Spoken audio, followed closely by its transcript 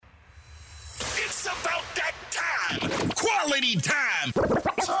It's about that time. Quality time.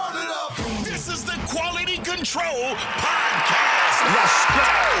 Turn it up. This is the Quality Control Podcast. Let's go.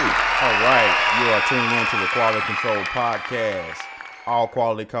 All right. You are tuning in to the Quality Control Podcast. All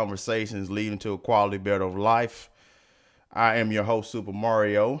quality conversations leading to a quality better of life. I am your host, Super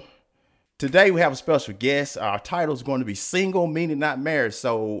Mario. Today we have a special guest. Our title is going to be Single, Meaning Not Married.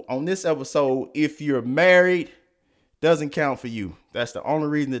 So on this episode, if you're married, doesn't count for you. That's the only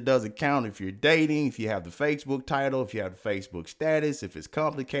reason it doesn't count. If you're dating, if you have the Facebook title, if you have the Facebook status, if it's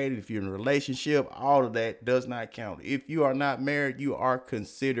complicated, if you're in a relationship, all of that does not count. If you are not married, you are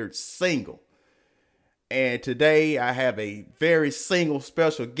considered single. And today I have a very single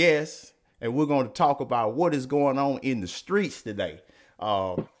special guest, and we're going to talk about what is going on in the streets today.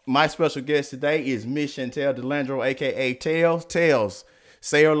 My special guest today is Miss Chantel DeLandro, aka Tails. Tails,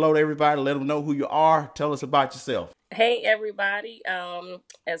 say hello to everybody. Let them know who you are. Tell us about yourself. Hey everybody.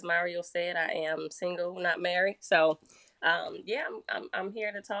 As Mario said, I am single, not married. So, yeah, I'm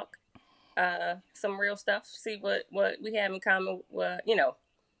here to talk some real stuff. See what we have in common.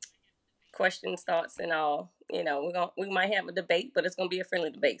 Questions, thoughts, and all. We might have a debate, but it's gonna be a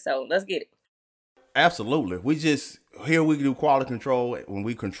friendly debate. So let's get it. Absolutely. We do quality control when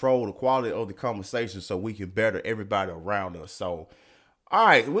we control the quality of the conversation so we can better everybody around us. So, all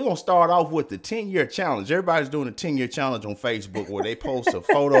right, we're going to start off with the 10-year challenge. Everybody's doing a 10-year challenge on Facebook where they post a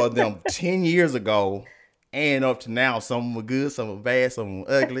photo of them 10 years ago and up to now. Some of them are good, some are bad, some are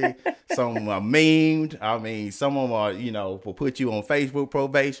ugly, some of them are memed. I mean, some of them are, will put you on Facebook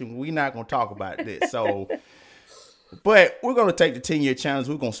probation. We're not going to talk about this. So, but we're going to take the 10-year challenge.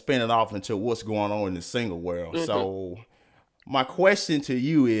 We're going to spin it off into what's going on in the single world. Mm-hmm. So my question to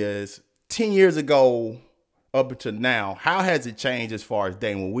you is, 10 years ago, up until now, how has it changed as far as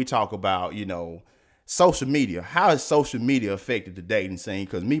dating? When we talk about, social media, how has social media affected the dating scene?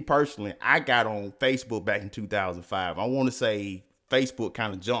 Because me personally, I got on Facebook back in 2005. I want to say Facebook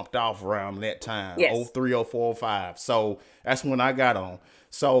kind of jumped off around that time, yes. 03, 04, 05. So that's when I got on.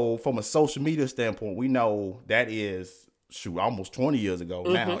 So from a social media standpoint, we know that is almost 20 years ago.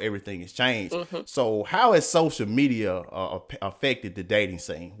 Mm-hmm. Now everything has changed. Mm-hmm. So how has social media affected the dating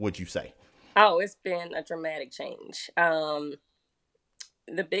scene, would you say? Oh, it's been a dramatic change.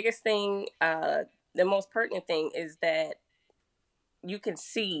 The biggest thing, the most pertinent thing is that you can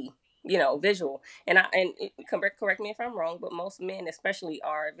see, visual. And correct me if I'm wrong, but most men especially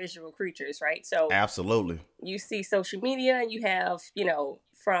are visual creatures, right? So absolutely. You see social media and you have,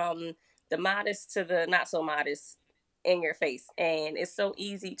 from the modest to the not so modest in your face. And it's so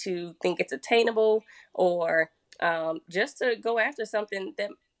easy to think it's attainable or just to go after something that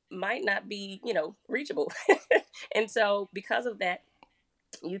might not be, reachable. And so because of that,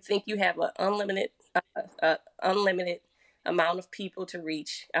 you think you have an unlimited amount of people to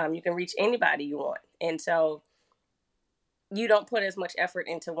reach. You can reach anybody you want. And so you don't put as much effort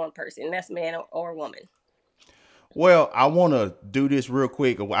into one person. That's man or woman. Well, I want to do this real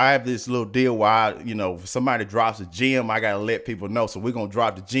quick. I have this little deal where if somebody drops a gem, I got to let people know. So we're going to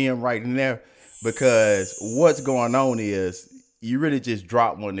drop the gem right in there because what's going on is you really just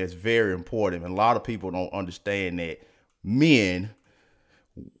dropped one that's very important. And a lot of people don't understand that men,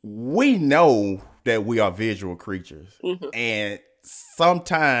 we know that we are visual creatures. Mm-hmm. And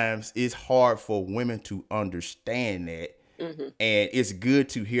sometimes it's hard for women to understand that. Mm-hmm. And it's good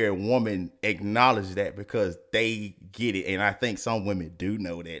to hear a woman acknowledge that because they get it. And I think some women do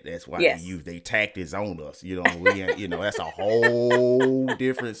know that. That's why yes. They use their tactics on us. That's a whole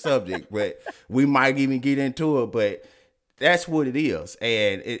different subject. But we might even get into it. But that's what it is.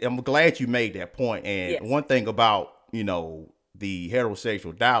 And I'm glad you made that point. And yes. One thing about, the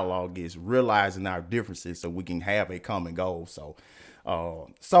heterosexual dialogue is realizing our differences so we can have a common goal. So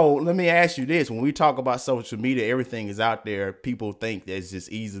let me ask you this. When we talk about social media, everything is out there. People think that it's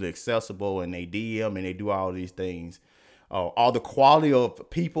just easily accessible and they DM and they do all these things. Are the quality of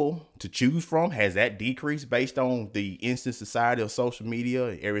people to choose from, has that decreased based on the instant society of social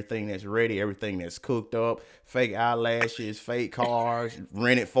media? Everything that's ready, everything that's cooked up, fake eyelashes, fake cars,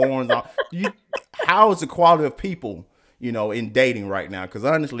 rented phones. How is the quality of people, in dating right now? Because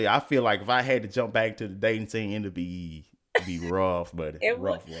honestly, I feel like if I had to jump back to the dating scene, it'd be rough, but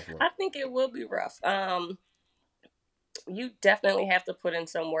rough. I think it will be rough. You definitely have to put in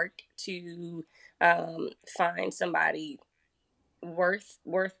some work to find somebody worth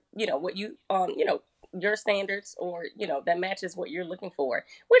what you your standards or that matches what you're looking for,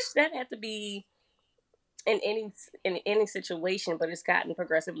 which that had to be in any situation, but it's gotten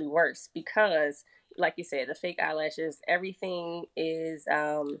progressively worse because like you said, the fake eyelashes, everything is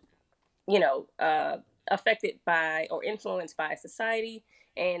affected by or influenced by society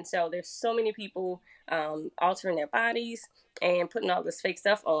And so there's so many people altering their bodies and putting all this fake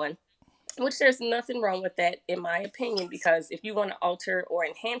stuff on, which there's nothing wrong with that, in my opinion, because if you want to alter or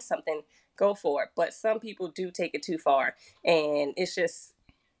enhance something, go for it. But some people do take it too far. And it's just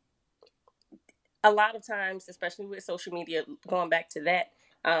a lot of times, especially with social media, going back to that,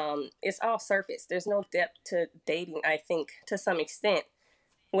 it's all surface. There's no depth to dating, I think, to some extent,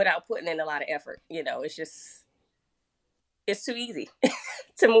 without putting in a lot of effort. It's just, it's too easy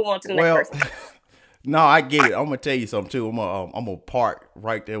to move on to the next Well, person. no, I get it. I'm gonna tell you something too. I'm gonna park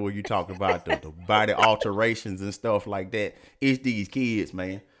right there where you talk about the body alterations and stuff like that. It's these kids,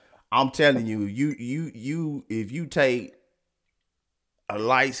 man. I'm telling you, if you take a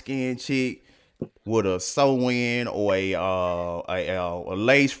light skinned chick with a sew-in or a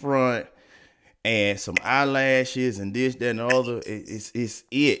lace front and some eyelashes and this, that, and the other, it's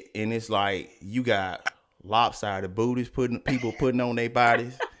it. And it's like you got lopsided booties people putting on their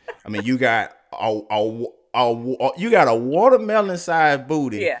bodies. I mean, you got you got a watermelon sized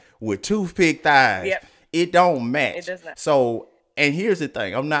booty with toothpick thighs. Yep. It don't match. It does not. So, and here's the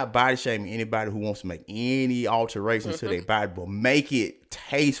thing: I'm not body shaming anybody who wants to make any alterations to their body, but make it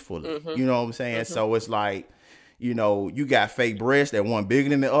tastefully. You know what I'm saying? So it's like, you got fake breasts that one bigger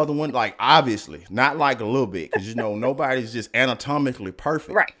than the other one. Like, obviously, not like a little bit, because nobody's just anatomically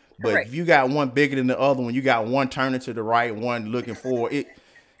perfect. Right. But if you got one bigger than the other one, you got one turning to the right, one looking forward.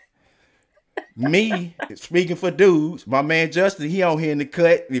 Me speaking for dudes, my man Justin, he on here in the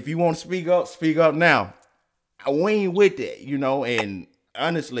cut. If you want to speak up now. We ain't with that, and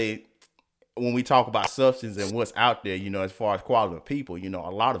honestly, when we talk about substance and what's out there, as far as quality of people, a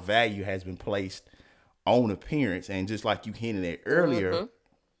lot of value has been placed on appearance. And just like you hinted at earlier,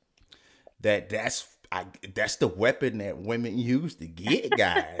 that's the weapon that women use to get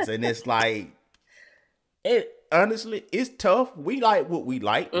guys. And it's like, honestly, it's tough. We like what we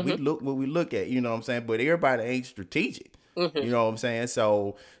like. We look what we look at, you know what I'm saying? But everybody ain't strategic. You know what I'm saying?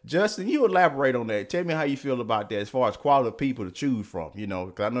 So, Justin, you elaborate on that. Tell me how you feel about that as far as quality of people to choose from,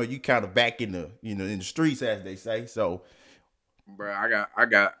 because I know you kind of back in the, in the streets, as they say. So, bro,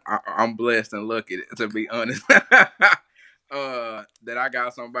 I'm blessed and lucky, to be honest. That I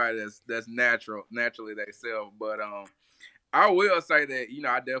got somebody that's naturally they self. But I will say that,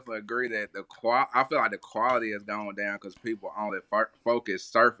 I definitely agree that I feel like the quality has gone down because people only focus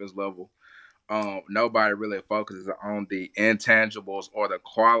surface level. Nobody really focuses on the intangibles or the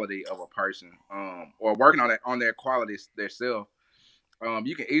quality of a person, or working on their qualities themselves.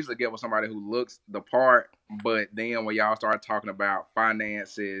 You can easily get with somebody who looks the part, but then when y'all start talking about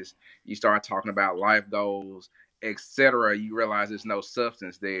finances, you start talking about life goals, etc., you realize there's no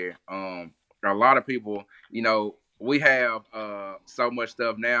substance there. A lot of people, we have so much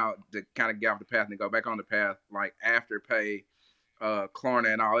stuff now to kind of get off the path and go back on the path, like Afterpay,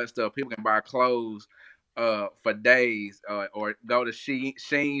 Klarna, and all that stuff. People can buy clothes for days, or go to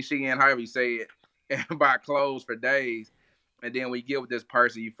Shein, however you say it, and buy clothes for days. And then when you get with this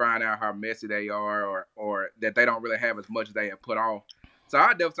person, you find out how messy they are, or that they don't really have as much as they have put off. So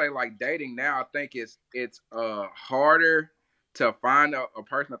I definitely say, like, dating now, I think it's harder to find a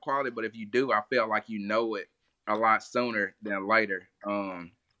person of quality. But if you do, I feel like you know it a lot sooner than later.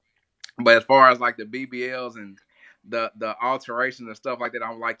 But as far as like the BBLs and the alterations and stuff like that,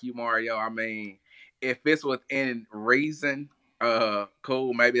 I'm like you, Mario. I mean, if it's within reason,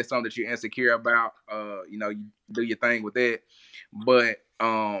 cool. Maybe it's something that you're insecure about. You do your thing with it. But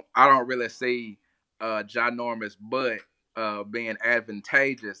I don't really see ginormous butt being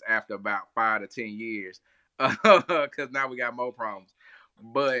advantageous after about 5 to 10 years, because now we got more problems.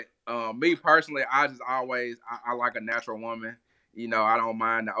 But me personally, I just always I like a natural woman. I don't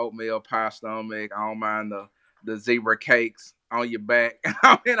mind the oatmeal pie stomach. I don't mind the zebra cakes on your back.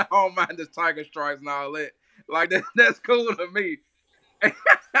 I don't mind the tiger stripes and all that. Like that's cool to me.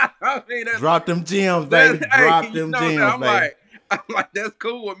 Drop them gems, baby. Drop them gems, baby. I'm like, that's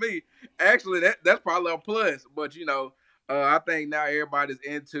cool with me. Actually, that's probably a plus. But I think now everybody's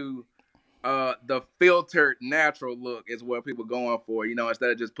into the filtered natural look is what people going for.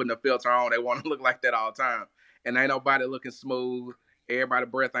 Instead of just putting a filter on, they want to look like that all the time. And ain't nobody looking smooth. Everybody's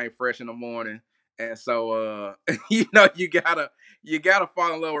breath ain't fresh in the morning. And so you gotta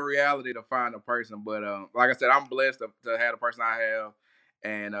fall in love with reality to find a person. But like I said, I'm blessed to have the person I have.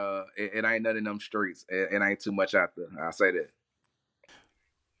 And it ain't nothing in them streets. It ain't too much out there. I'll say that.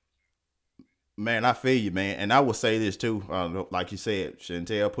 Man, I feel you, man. And I will say this too. Like you said,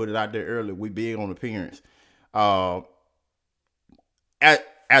 Chantel put it out there earlier. We big on appearance. As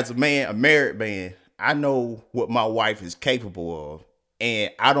a man, a married man, I know what my wife is capable of.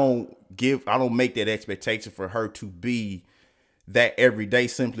 And I don't make that expectation for her to be that every day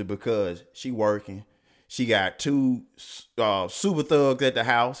simply because she working. She got two super thugs at the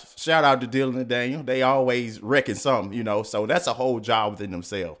house. Shout out to Dylan and Daniel. They always wrecking something, So that's a whole job within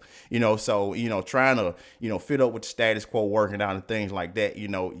themselves, So trying to fit up with the status quo, working out and things like that.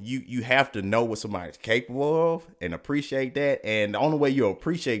 You have to know what somebody's capable of and appreciate that. And the only way you'll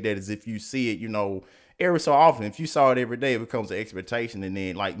appreciate that is if you see it, every so often. If you saw it every day, it becomes an expectation. And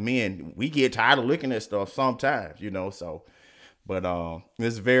then, like men, we get tired of looking at stuff sometimes, So, but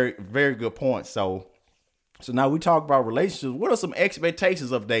it's a very, very good point. So now we talk about relationships. What are some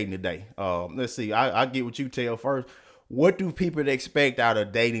expectations of dating today? Let's see. I get what you tell first. What do people expect out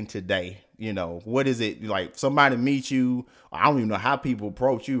of dating today? What is it like? Somebody meet you. I don't even know how people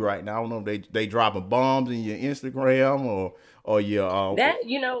approach you right now. I don't know if they dropping bombs in your Instagram or your that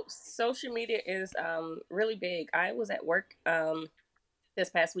social media is really big. I was at work this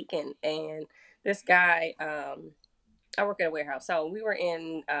past weekend, and this guy, I work at a warehouse, so we were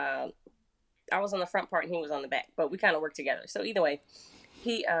in. I was on the front part and he was on the back, but we kind of worked together. So either way,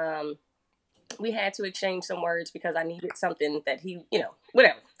 he we had to exchange some words because I needed something that he,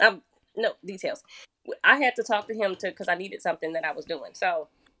 whatever. No details. I had to talk to him because I needed something that I was doing. So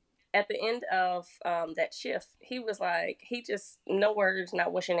at the end of that shift, he was like, he just, no words,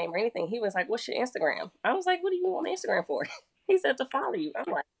 not what's your name or anything. He was like, what's your Instagram? I was like, what do you want Instagram for? He said to follow you.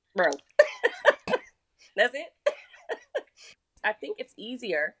 I'm like, bro, that's it. I think it's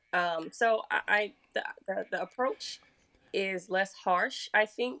easier. So the approach is less harsh, I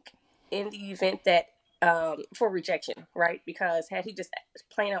think, in the event that for rejection, right? Because had he just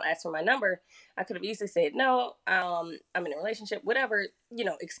plain out asked for my number, I could have easily said no. I'm in a relationship, whatever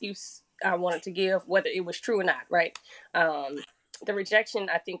excuse I wanted to give, whether it was true or not, right? The rejection,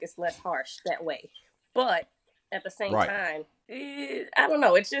 I think, is less harsh that way, but at the same time, I don't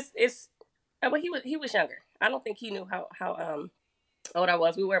know. It's well, he was younger. I don't think he knew how old I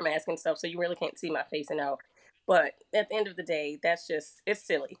was. We wear masks and stuff, so you really can't see my face and all. But at the end of the day, it's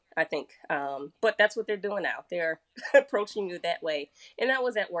silly, I think. But that's what they're doing now. They're approaching you that way. And that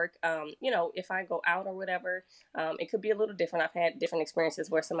was at work. If I go out or whatever, it could be a little different. I've had different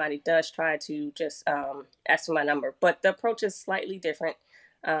experiences where somebody does try to just ask for my number. But the approach is slightly different.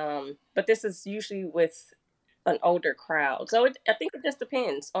 But this is usually with an older crowd. So I think it just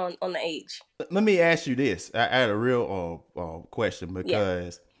depends on the age. Let me ask you this. I had a real question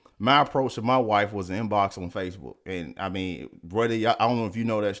because my approach to my wife was an inbox on Facebook. And I mean, whether I don't know if you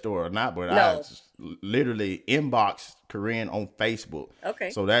know that story or not, but I just literally inboxed Corinne on Facebook. Okay.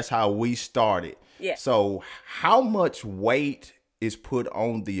 So that's how we started. Yeah. So how much weight is put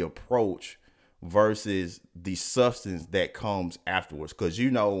on the approach versus the substance that comes afterwards? Because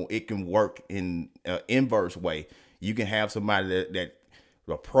it can work in an inverse way. You can have somebody that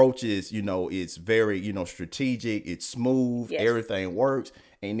approaches, it's very, strategic, it's smooth, everything works,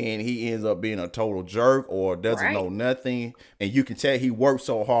 and then he ends up being a total jerk or doesn't know nothing, and you can tell he worked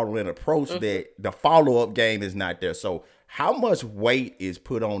so hard on an approach that the follow-up game is not there. So how much weight is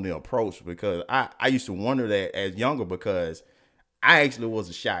put on the approach? Because I used to wonder that as younger, because I actually was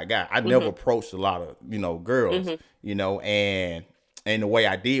a shy guy. I never approached a lot of, girls, and the way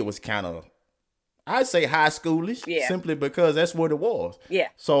I did was kind of, I'd say high schoolish, simply because that's what it was. Yeah.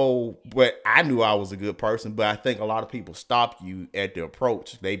 So, but I knew I was a good person, but I think a lot of people stop you at the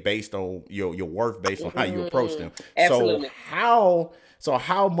approach. They based on your worth, based on how you approach them. Absolutely. So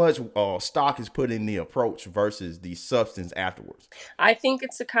how much stock is put in the approach versus the substance afterwards? I think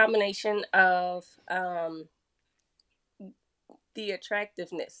it's a combination of the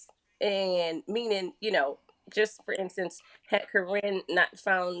attractiveness, and meaning, just for instance, had Corinne not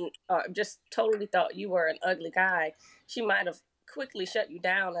found or just totally thought you were an ugly guy, she might have quickly shut you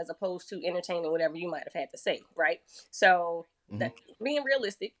down as opposed to entertaining whatever you might have had to say, right? So that, being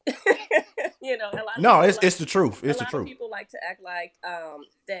realistic, a lot of it's the truth. It's the truth. A lot of people like to act like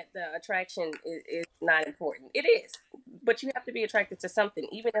that the attraction is not important. It is, but you have to be attracted to something,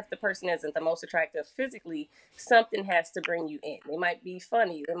 even if the person isn't the most attractive physically. Something has to bring you in. They might be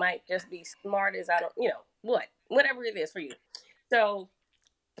funny. They might just be smart as whatever it is for you. So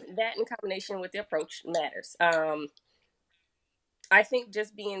that in combination with the approach matters. I think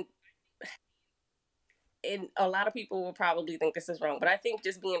just being, and a lot of people will probably think this is wrong, but I think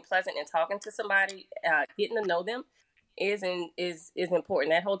just being pleasant and talking to somebody, getting to know them is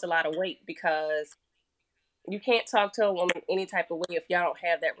important. That holds a lot of weight, because you can't talk to a woman any type of way if y'all don't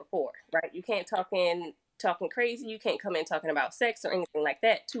have that rapport, right? You can't talking crazy. You can't come in talking about sex or anything like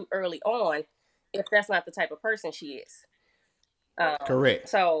that too early on if that's not the type of person she is. Correct.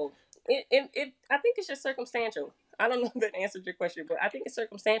 So I think it's just circumstantial. I don't know if that answered your question, but I think it's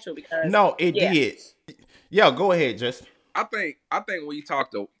circumstantial because no, it did. Yeah, go ahead, Justin. I think when you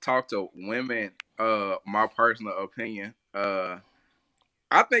talk to women, my personal opinion,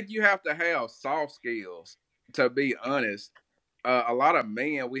 I think you have to have soft skills. To be honest, a lot of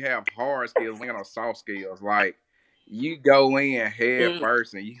men we have hard skills. We got no soft skills. Like you go in head Mm-hmm.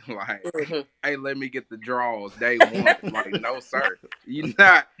 first, and you like, Mm-hmm. hey, let me get the draws day one. Like, no, sir, you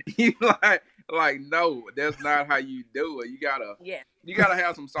not you like no, that's not how you do it. Yeah. You gotta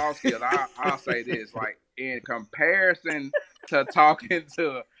have some soft skills. I'll say this, like in comparison to talking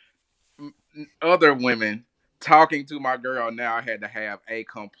to other women, talking to my girl now, I had to have a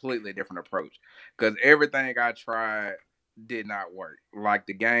completely different approach because everything I tried did not work. Like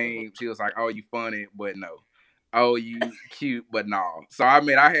the Mm-hmm. game, she was like, "Oh, you funny," but no. "Oh, you cute," but no. So I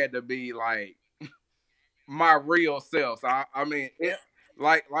mean, I had to be like my real self. So I mean, it Yep.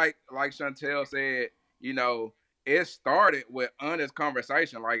 like Chantel said, you know, it started with honest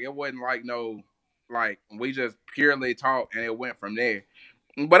conversation. Like it wasn't like no, like we just purely talked and it went from there.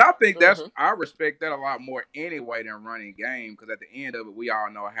 But I think Mm-hmm. I respect that a lot more anyway than running game because at the end of it, we all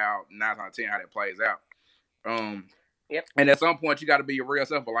know how 9 out of 10 how that plays out. Um, Yep. and at some point, you got to be your real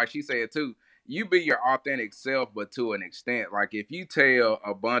self. But like she said too, you be your authentic self, but to an extent. Like if you tell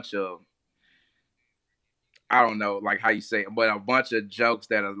a bunch of, I don't know, like how you say it, but a bunch of jokes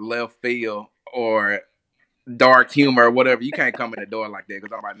that are left field or dark humor or whatever, you can't come in the door like that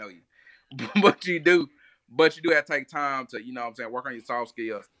because nobody know you. but you do, but you do have to take time to, you know what I'm saying, work on your soft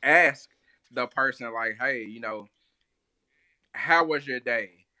skills. Ask the person like, hey, how was your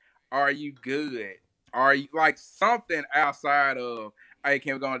day? Are you good? Are you like something outside of, hey,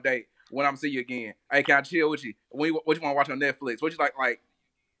 can we go on a date? When I'm see you again? Hey, can I chill with you? What you want to watch on Netflix? What you like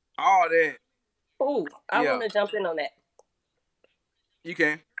all that? Oh, I Yeah, want to jump in on that. you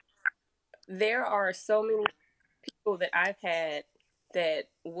can. There are so many people that I've had that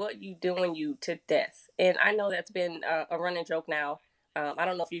what you doing you to death, and I know that's been a running joke now. I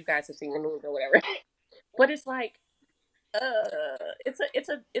don't know if you guys have seen the news or whatever, but it's like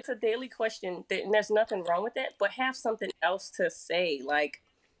it's a daily question that, and there's nothing wrong with that, but have something else to say. Like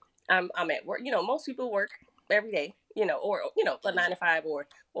I'm at work. Most people work every day. Or a 9 to 5 or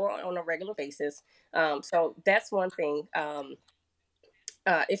on a regular basis. So that's one thing.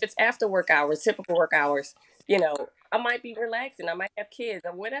 If it's after work hours, typical work hours, I might be relaxing. I might have kids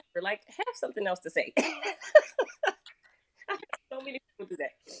or whatever. Like have something else to say. So many people do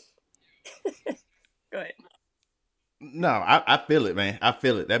that. Go ahead. No, I feel it, man. I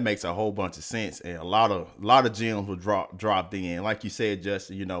feel it. That makes a whole bunch of sense, and a lot of gems will dropped in. Like you said,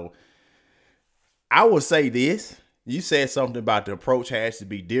 Justin. I will say this. You said something about the approach has to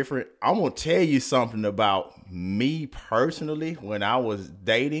be different. I'm gonna tell you something about me personally when I was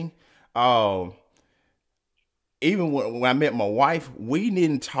dating. Um, Even when I met my wife, we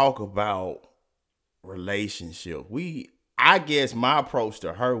didn't talk about relationship. I guess my approach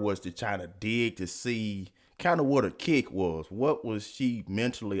to her was to try to dig to see kind of what her kick was. What was she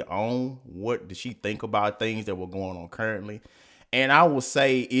mentally on? What did she think about things that were going on currently? And I would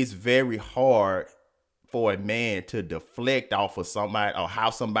say it's very hard for a man to deflect off of somebody or how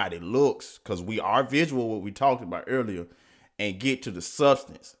somebody looks because we are visual, what we talked about earlier, and get to the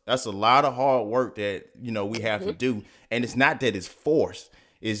substance. That's a lot of hard work that we have to Mm-hmm. do, and it's not that it's forced.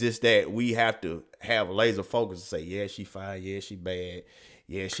 It's just that we have to have laser focus to say, yeah, she fine, yeah, she bad,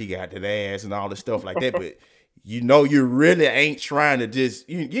 yeah, she got that ass and all this stuff like that. But you really ain't trying to just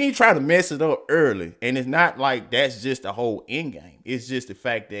you ain't trying to mess it up early, and it's not like that's just the whole end game. It's just the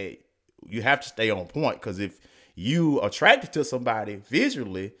fact that you have to stay on point because if you attracted to somebody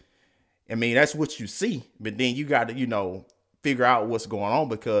visually, I mean that's what you see, but then you got to figure out what's going on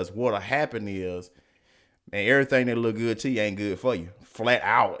because what'll happen is, man, everything that look good to you ain't good for you, flat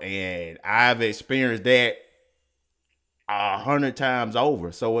out, and I've experienced that 100 times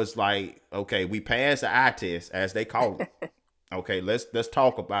over. So it's like, okay, we passed the eye test as they call it. Okay, let's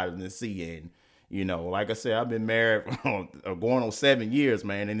talk about it and see. And like I said, I've been married going on 7 years,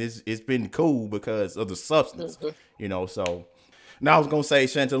 man, and it's been cool because of the substance. Mm-hmm. So now I was gonna say,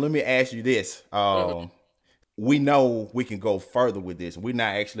 Chantel, let me ask you this. Mm-hmm. We know we can go further with this. We're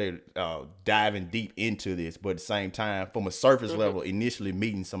not actually diving deep into this, but at the same time, from a surface Mm-hmm. level, initially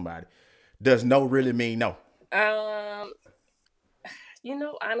meeting somebody, does no really mean no? Um,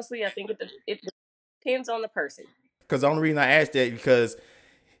 honestly, I think it depends on the person. Because the only reason I asked that because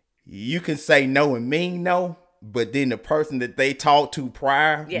you can say no and mean no, but then the person that they talked to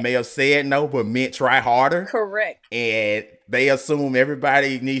prior Yes. may have said no but meant try harder, Correct. and they assume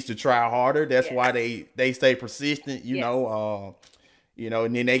everybody needs to try harder. That's Yes. why they stay persistent. Yes.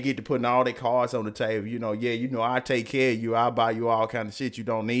 And then they get to putting all their cards on the table. I take care of you. I buy you all kind of shit you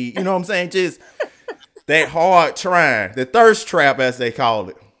don't need. You know what I'm saying? Just that hard trying, the thirst trap as they call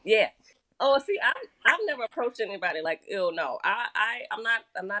it. Yeah. Oh, see, I've never approached anybody like, ew, no. I'm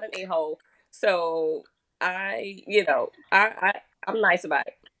not an a-hole. So I'm nice about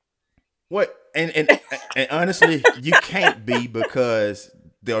it. What and honestly, you can't be, because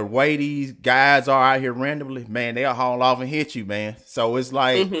the way these guys are out here randomly, man, they'll haul off and hit you, man. So it's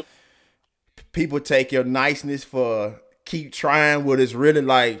like Hmm. people take your niceness for keep trying what it's really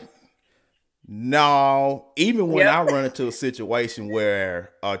like. No, even when Yep. I run into a situation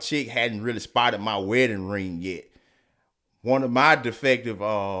where a chick hadn't really spotted my wedding ring yet, one of my defective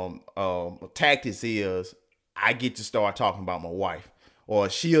tactics is I get to start talking about my wife. Or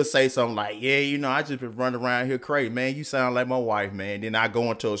she'll say something like, yeah, I just been running around here crazy, man. You sound like my wife, man. Then I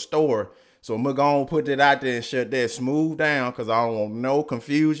go into a store. So I'm going to put that out there and shut that smooth down, because I don't want no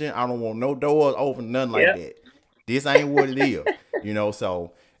confusion. I don't want no doors open, nothing like Yep. that. This ain't what it is.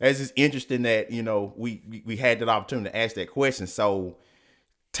 So it's just interesting that, we had that opportunity to ask that question. So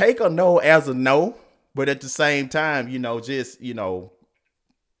take a no as a no, but at the same time, just,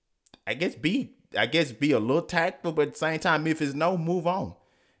 I guess be a little tactful, but at the same time, if it's no, move on.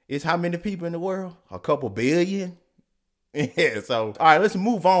 It's how many people in the world? A couple billion? Yeah, so all right, let's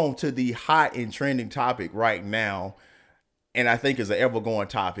move on to the hot and trending topic right now. And I think it's an ever-going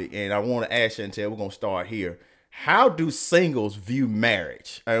topic. And I want to ask Chantel, we're gonna start here. How do singles view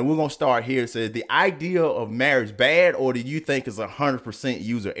marriage? And we're gonna start here. It says, the idea of marriage bad, or do you think it's 100%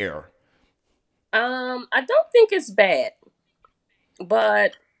 user error? I don't think it's bad,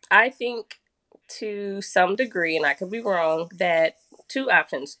 but I think to some degree, and I could be wrong, that two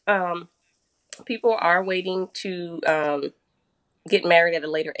options. People are waiting to get married at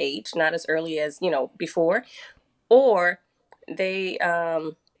a later age, not as early as before, or they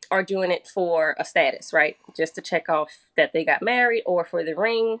are doing it for a status, right? Just to check off that they got married, or for the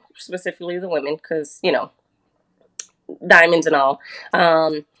ring, specifically the women, because diamonds and all.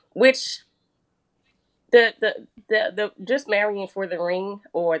 Which the just marrying for the ring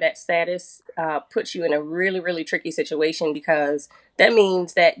or that status puts you in a really really tricky situation, because that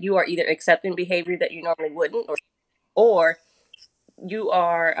means that you are either accepting behavior that you normally wouldn't, or you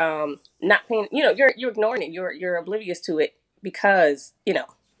are not paying. You're ignoring it. You're oblivious to it, because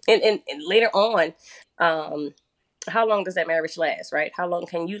and later on, um, how long does that marriage last, right? How long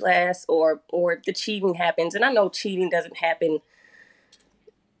can you last, or the cheating happens? And I know cheating doesn't happen.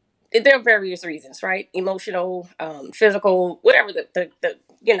 There are various reasons, right? Emotional, physical, whatever. The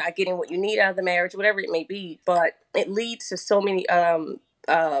you're not getting what you need out of the marriage, whatever it may be, but it leads to so many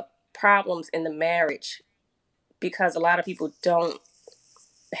problems in the marriage, because a lot of people don't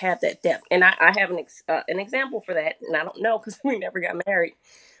have that depth. And I have an example for that, and I don't know because we never got married.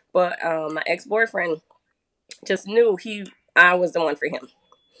 But my ex boyfriend just knew I was the one for him.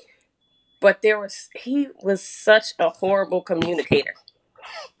 But he was such a horrible communicator,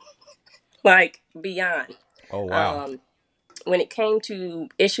 like beyond. Oh, wow. Um, when it came to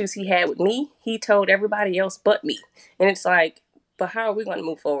issues he had with me, he told everybody else but me. And it's like, but how are we going to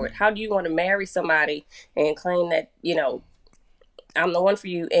move forward? How do you want to marry somebody and claim that I'm the one for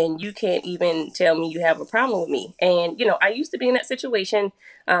you, and you can't even tell me you have a problem with me? And I used to be in that situation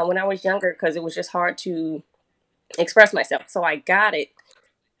when I was younger, because it was just hard to express myself. So I got it,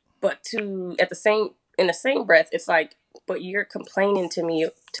 but in the same breath, it's like, but you're complaining to me,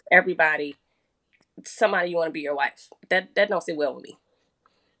 to everybody, somebody you want to be your wife. That don't sit well with me,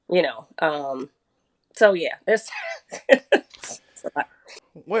 you know. So yeah, there's it's a lot.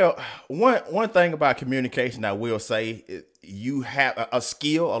 Well, one thing about communication I will say, you have a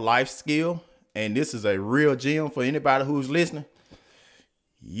skill, a life skill, and this is a real gem for anybody who's listening.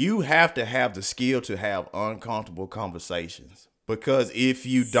 You have to have the skill to have uncomfortable conversations, because if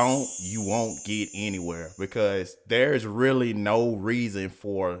you don't, you won't get anywhere, because there's really no reason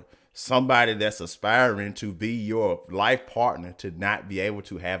for somebody that's aspiring to be your life partner to not be able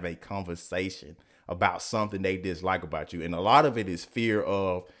to have a conversation about something they dislike about you. And a lot of it is fear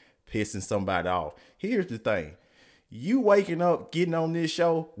of pissing somebody off. Here's the thing. You waking up, getting on this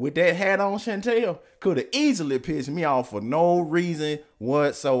show with that hat on, Chantel, could have easily pissed me off for no reason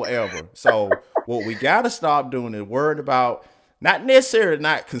whatsoever. So what we got to stop doing is worried about, not necessarily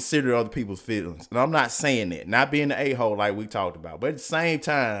not consider other people's feelings. And I'm not saying that, not being an a-hole like we talked about. But at the same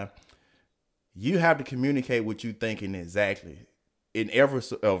time, you have to communicate what you're thinking exactly in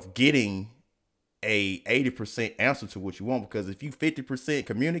efforts of getting a 80% answer to what you want, because if you 50%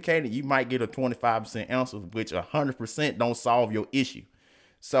 communicating, you might get a 25% answer, which 100% don't solve your issue.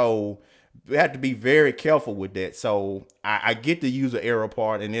 So we have to be very careful with that. So I get the user error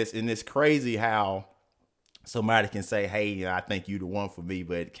part, and it's crazy how somebody can say, "Hey, I think you the one for me,"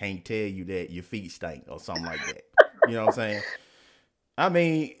 but can't tell you that your feet stink or something like that. You know what I'm saying? I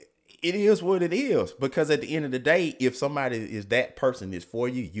mean, it is what it is because at the end of the day, if somebody is that person is for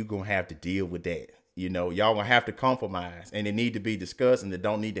you, you're gonna have to deal with that. You know, y'all gonna have to compromise, and it need to be discussed, and it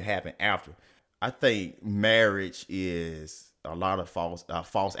don't need to happen after. I think marriage is a lot of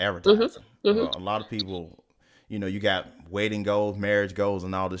false advertising. A lot of people, you know, you got wedding goals, marriage goals,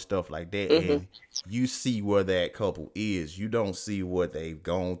 and all this stuff like that, and you see where that couple is. You don't see what they've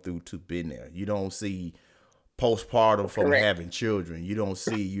gone through to been there. You don't see postpartum from Correct. having children. You don't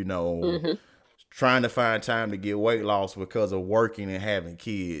see, you know, trying to find time to get weight loss because of working and having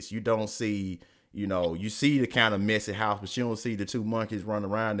kids. You don't see, you know, you see the kind of messy house, but you don't see the two monkeys running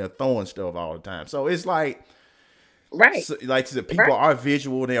around there throwing stuff all the time. So it's like, Right. so, like the people Right. are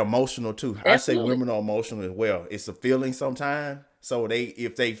visual, they're emotional too. I say Absolutely. women are emotional as well. It's a feeling sometimes. So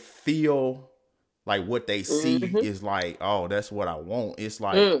if they feel like what they see Mm-hmm. is like, oh, that's what I want. It's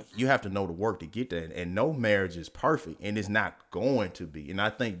like Mm. you have to know the work to get there, and no marriage is perfect, and it's not going to be. And I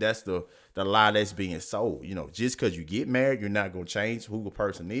think that's the lie that's being sold. You know, just because you get married, you're not gonna change who the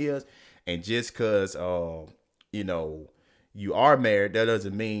person is, and just because you know, you are married, that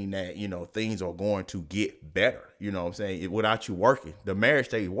doesn't mean that, you know, things are going to get better. You know what I'm saying? Without you working, the marriage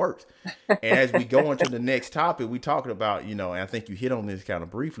stage works. And as we go into the next topic, we talking about, you know, and I think you hit on this kind of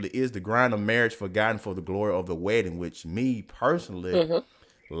briefly, is the grind of marriage forgotten for the glory of the wedding, which me personally, Mm-hmm.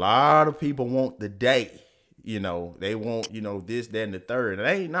 a lot of people want the day. You know, they want, you know, this, that, and the third. And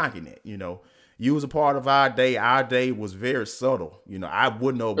I ain't knocking it. You know, you was a part of our day. Our day was very subtle. You know, I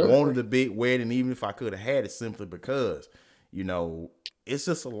wouldn't have Mm-hmm. wanted a big wedding even if I could have had it simply because, you know, it's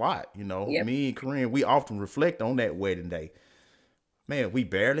just a lot. You know, Yep. me and Corinne, we often reflect on that wedding day. Man, we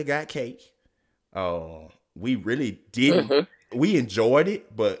barely got cake. We really didn't. Mm-hmm. We enjoyed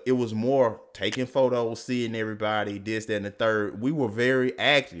it, but it was more taking photos, seeing everybody, this, that, and the third. We were very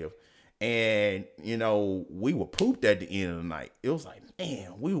active, and you know, we were pooped at the end of the night. It was like,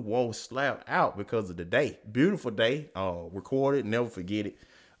 man, we were slapped out because of the day. Beautiful day. Recorded, never forget it.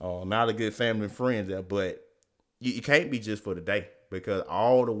 Not a good family and friends there, but you can't be just for the day because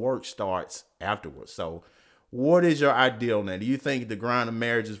all the work starts afterwards. So, what is your ideal on that? Do you think the grind of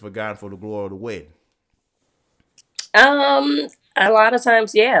marriage is forgotten for the glory of the wedding? A lot of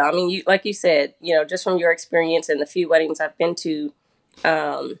times, yeah. I mean, you like you said, you know, just from your experience and the few weddings I've been to,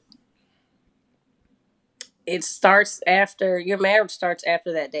 um, it starts after your marriage starts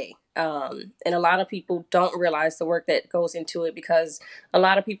after that day. And a lot of people don't realize the work that goes into it because a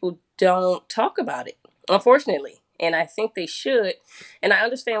lot of people don't talk about it, unfortunately. And I think they should. And I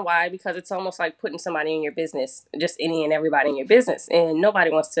understand why, because it's almost like putting somebody in your business, just any and everybody in your business. And nobody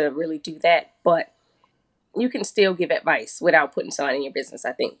wants to really do that. But you can still give advice without putting someone in your business.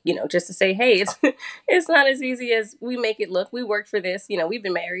 I think, you know, just to say, hey, it's it's not as easy as we make it look. We worked for this. You know, we've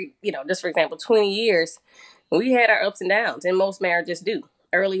been married, you know, just for example, 20 years. We had our ups and downs, and most marriages do.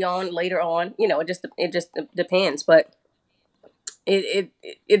 Early on, later on, you know, it just depends. But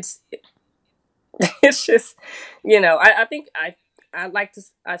it's it's just, you know, I think I like to,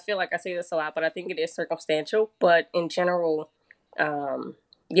 I feel like I say this a lot, but I think it is circumstantial. But in general, um,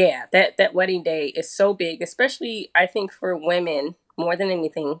 yeah, that wedding day is so big, especially I think for women more than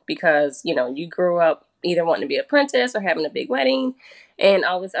anything, because you know you grew up either wanting to be a princess or having a big wedding and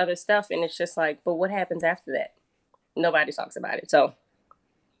all this other stuff, and it's just like, but what happens after that? Nobody talks about it. So,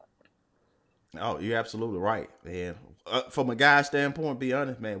 Oh, you're absolutely right, man. From a guy standpoint, be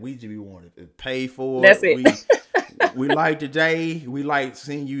honest, man, we just be wanted to pay for that's it. it. We like the day. We like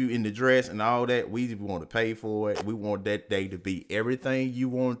seeing you in the dress and all that. We just want to pay for it. We want that day to be everything you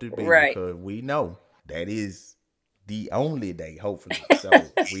want it to be Right. because we know that is the only day, hopefully.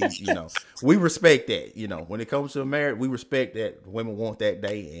 So you know, we respect that. You know, when it comes to a marriage, we respect that women want that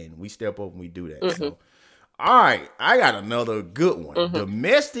day, and we step up and we do that. Hmm. So all right, I got another good one. Hmm.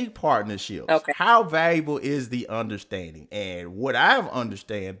 Domestic partnerships. Okay. How valuable is the understanding? And what I've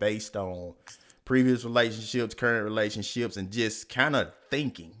understand based on previous relationships, current relationships, and just kind of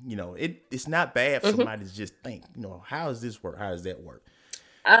thinking, you know, it's not bad for Hmm. somebody to just think, you know, how does this work? How does that work?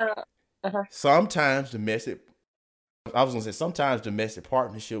 Uh, uh-huh. Sometimes I was gonna say sometimes domestic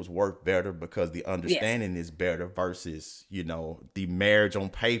partnerships work better because the Yes. understanding is better versus, you know, the marriage on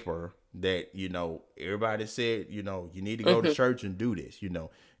paper that, you know, everybody said, you know, you need to go to Hmm. church and do this, you know.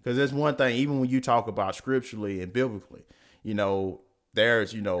 Because there's one thing, even when you talk about scripturally and biblically, you know,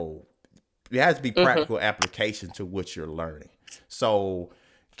 there's, you know, it has to be Hmm. practical application to what you're learning. So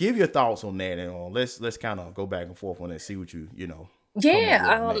give your thoughts on that and let's kind of go back and forth on that, see what you know, come up Yeah,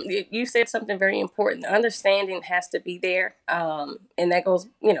 with next. you said something very important. The understanding has to be there, and that goes,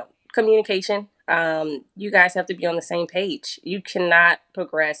 you know, communication. you guys have to be on the same page. You cannot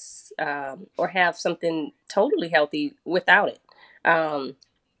progress or have something totally healthy without it.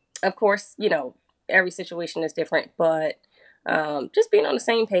 Of course, every situation is different, but just being on the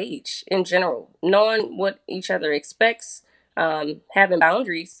same page in general, knowing what each other expects, having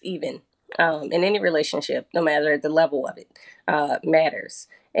boundaries, even in any relationship, no matter the level of it, matters.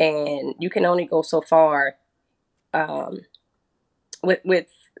 And you can only go so far um, with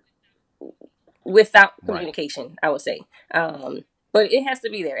without Right. communication, I would say. But it has to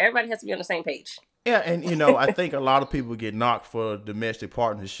be there. Everybody has to be on the same page. Yeah, and I think a lot of people get knocked for domestic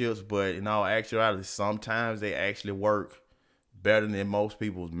partnerships, but in all actuality, sometimes they actually work better than most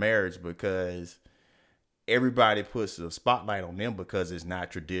people's marriage because everybody puts a spotlight on them because it's not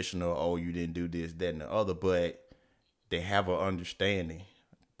traditional. Oh, you didn't do this, that, and the other, but they have an understanding.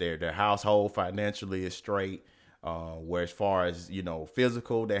 Their household financially is straight. Where as far as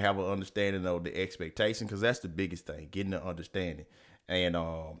physical, they have an understanding of the expectation because that's the biggest thing, getting the understanding. And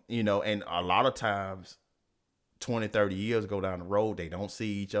and a lot of times 20, 30 years go down the road, they don't see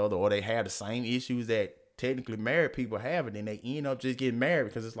each other or they have the same issues that technically married people have, and then they end up just getting married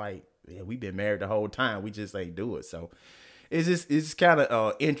because it's like, yeah, we've been married the whole time, we just ain't do it. So it's kind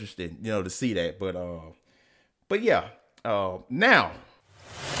of interesting, to see that. But yeah, now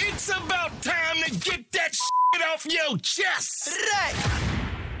It's about time to get that shit off your chest. Right.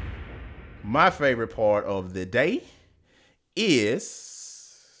 my favorite part of the day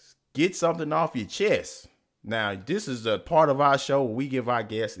is get something off your chest. Now, this is a part of our show where we give our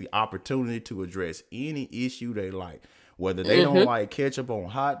guests the opportunity to address any issue they like, whether they don't like ketchup on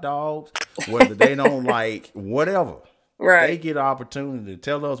hot dogs, whether they don't like whatever. Right. They get an opportunity to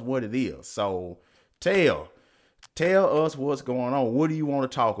tell us what it is. So, tell us what's going on. What do you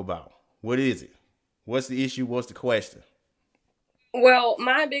want to talk about? What is it? What's the issue? What's the question? Well,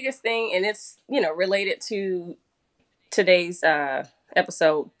 my biggest thing, and it's related to today's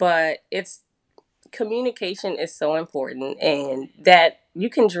episode, but it's communication is so important, and that you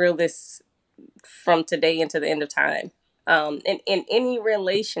can drill this from today into the end of time. In any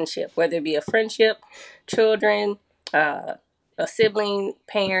relationship, whether it be a friendship, children, a sibling,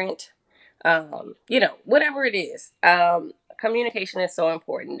 parent, whatever it is, communication is so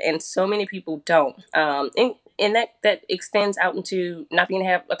important, and so many people don't. And that extends out into not being able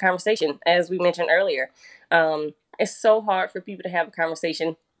to have a conversation, as we mentioned earlier. It's so hard for people to have a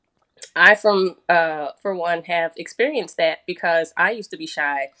conversation. I, for one, have experienced that because I used to be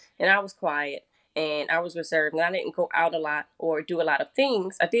shy and I was quiet and I was reserved and I didn't go out a lot or do a lot of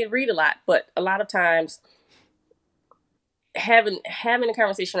things. I did read a lot, but a lot of times having a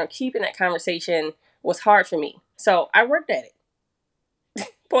conversation or keeping that conversation was hard for me. So I worked at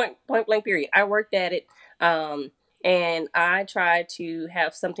it. Point blank period. I worked at it. And I tried to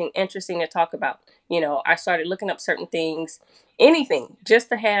have something interesting to talk about. I started looking up certain things, anything, just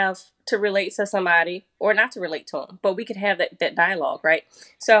to relate to somebody or not to relate to them, but we could have that dialogue, right?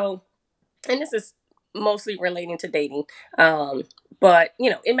 So, and this is mostly relating to dating, but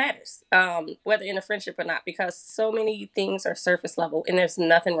it matters, whether in a friendship or not, because so many things are surface level, and there's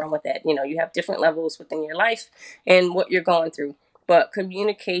nothing wrong with that. You have different levels within your life and what you're going through. But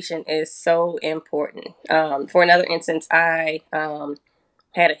communication is so important. For another instance, I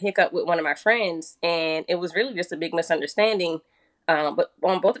had a hiccup with one of my friends, and it was really just a big misunderstanding, but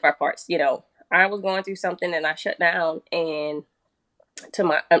on both of our parts. I was going through something, and I shut down, and to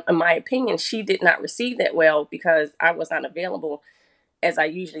my opinion, she did not receive that well because I was not available as I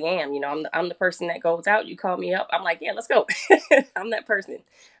usually am. I'm the person that goes out. You call me up, I'm like, yeah, let's go. I'm that person.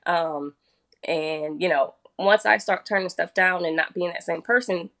 And once I start turning stuff down and not being that same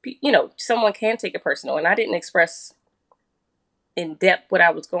person, someone can take it personal. And I didn't express in depth what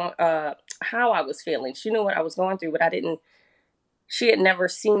I was how I was feeling. She knew what I was going through, but she had never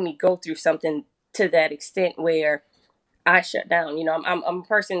seen me go through something to that extent where I shut down. I'm a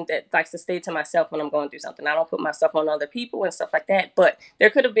person that likes to stay to myself when I'm going through something. I don't put myself on other people and stuff like that. But there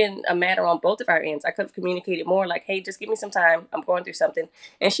could have been a matter on both of our ends. I could have communicated more like, hey, just give me some time. I'm going through something.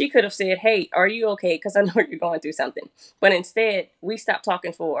 And she could have said, hey, are you okay? Because I know you're going through something. But instead, we stopped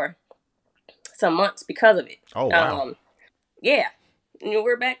talking for some months because of it. Oh, wow. Yeah.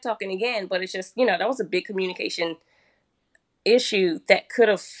 We're back talking again. But it's just, that was a big communication issue that could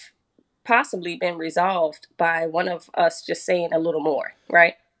have possibly been resolved by one of us just saying a little more,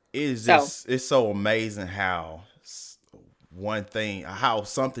 right? It's so amazing how how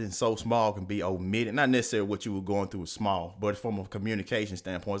something so small can be omitted. Not necessarily what you were going through is small, but from a communication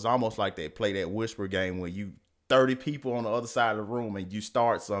standpoint, it's almost like they play that whisper game where you 30 people on the other side of the room and you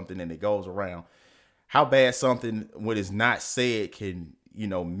start something and it goes around. How bad something when it's not said can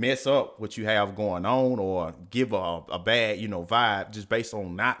mess up what you have going on or give a bad, vibe just based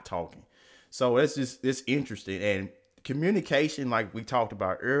on not talking. So it's interesting. And communication, like we talked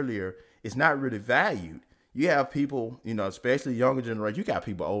about earlier, is not really valued. You have people, especially younger generation, you got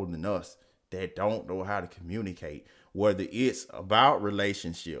people older than us that don't know how to communicate, whether it's about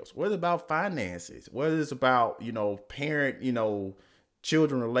relationships, whether it's about finances, whether it's about, parent,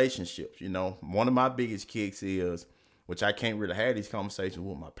 children relationships. One of my biggest kicks is, which I can't really have these conversations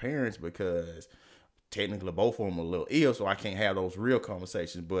with my parents because technically both of them are a little ill, so I can't have those real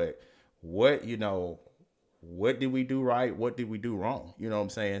conversations. But what did we do right? What did we do wrong? You know what I'm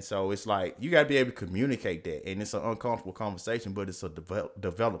saying? So it's like, you got to be able to communicate that. And it's an uncomfortable conversation, but it's a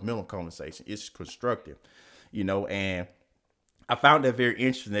developmental conversation. It's constructive, and I found that very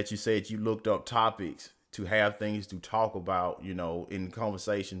interesting that you said you looked up topics to have things to talk about, in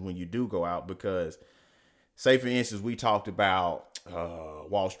conversation when you do go out, because say, for instance, we talked about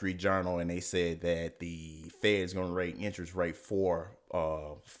Wall Street Journal, and they said that the Fed is going to raise interest rate four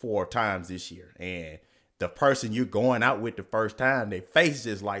times this year. And the person you're going out with the first time, their face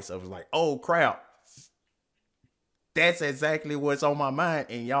just lights up. It's like, oh, crap. That's exactly what's on my mind.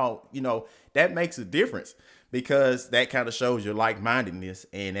 And y'all, that makes a difference, because that kind of shows your like-mindedness,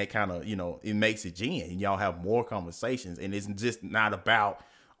 and that kind of, it makes it genuine. And y'all have more conversations, and it's just not about,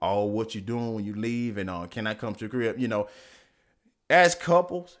 oh, what you doing when you leave, and can I come to the crib? As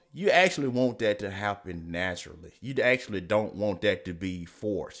couples, you actually want that to happen naturally. You actually don't want that to be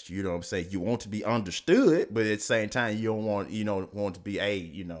forced. You know what I'm saying? You want to be understood, but at the same time, you don't want to be,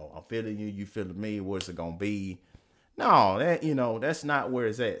 hey, I'm feeling you, you feeling me. What's it gonna be? No, that's not where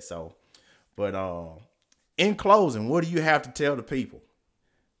it's at. So, but in closing, what do you have to tell the people?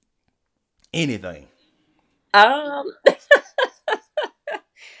 Anything? Um,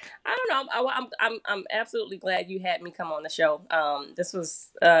 I don't know. I'm absolutely glad you had me come on the show. This was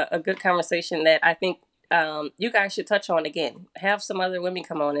a good conversation that I think you guys should touch on again. Have some other women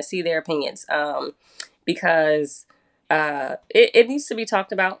come on and see their opinions, because it needs to be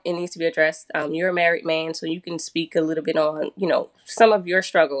talked about. It needs to be addressed. You're a married man, so you can speak a little bit on, some of your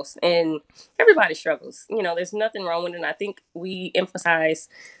struggles, and everybody struggles. There's nothing wrong with it. And I think we emphasize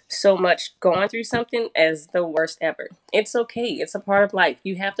so much going through something as the worst ever. It's okay. It's a part of life.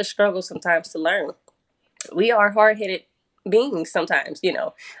 You have to struggle sometimes to learn. We are hard-headed beings sometimes.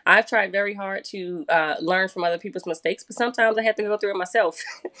 I've tried very hard to learn from other people's mistakes, but sometimes I have to go through it myself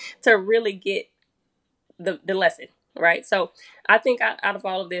to really get the lesson. Right. So I think out of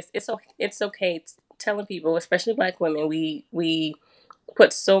all of this, it's okay telling people, especially Black women, we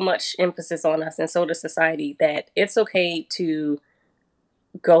put so much emphasis on us, and so does society, that it's okay to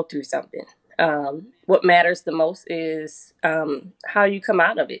go through something. What matters the most is how you come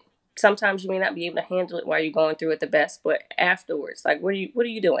out of it. Sometimes you may not be able to handle it while you're going through it the best, but afterwards, like, what are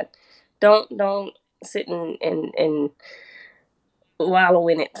you doing? Don't sit and wallow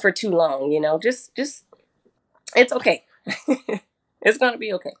in it for too long. Just it's okay. It's gonna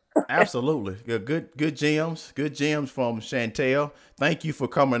be okay. Absolutely. Good gems. Good gems from Chantel. Thank you for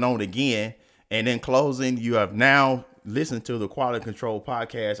coming on again. And in closing, you have now listened to the Quality Control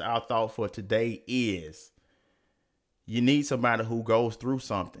Podcast. Our thought for today is, you need somebody who goes through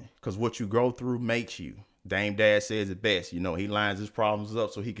something, because what you go through makes you. Dame Dad says it best. He lines his problems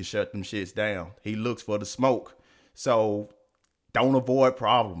up so he can shut them shits down. He looks for the smoke. So don't avoid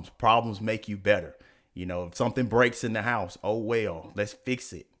problems. Problems make you better. If something breaks in the house, oh well, let's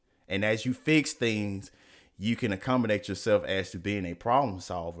fix it. And as you fix things, you can accommodate yourself as to being a problem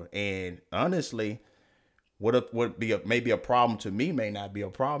solver. And honestly, what maybe a problem to me may not be a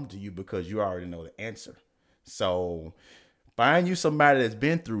problem to you, because you already know the answer. So find you somebody that's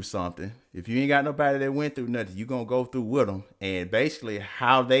been through something. If you ain't got nobody that went through nothing, you're going to go through with them. And basically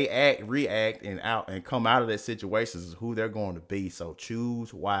how they act, react, and come out of that situation is who they're going to be. So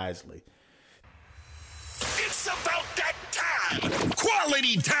choose wisely. It's about that time.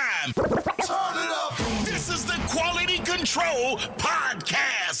 Quality time. Turn it up. This is the Quality Control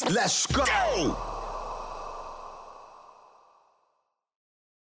Podcast. Let's go.